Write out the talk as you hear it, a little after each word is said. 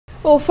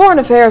Well, Foreign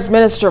Affairs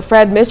Minister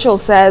Fred Mitchell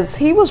says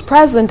he was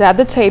present at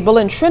the table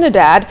in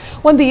Trinidad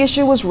when the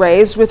issue was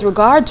raised with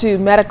regard to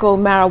medical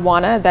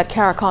marijuana at that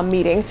CARICOM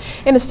meeting.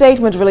 In a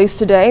statement released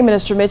today,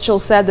 Minister Mitchell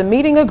said the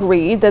meeting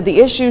agreed that the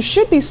issue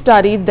should be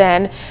studied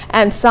then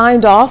and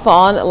signed off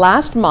on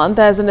last month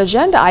as an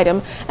agenda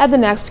item at the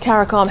next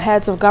CARICOM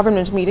Heads of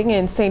Government meeting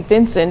in St.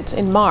 Vincent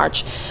in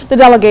March. The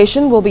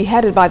delegation will be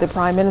headed by the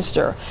Prime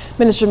Minister.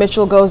 Minister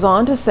Mitchell goes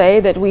on to say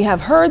that we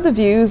have heard the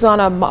views on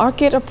a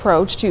market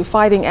approach to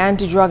fighting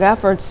anti-drug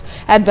efforts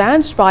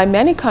advanced by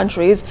many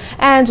countries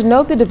and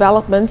note the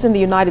developments in the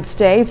United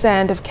States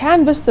and have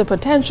canvassed the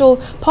potential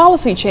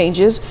policy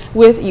changes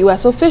with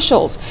U.S.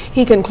 officials.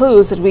 He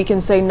concludes that we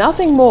can say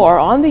nothing more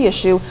on the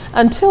issue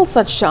until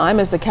such time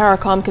as the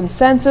CARICOM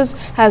consensus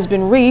has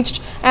been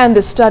reached and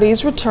the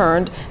studies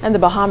returned and the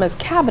Bahamas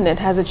cabinet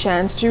has a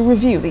chance to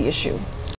review the issue.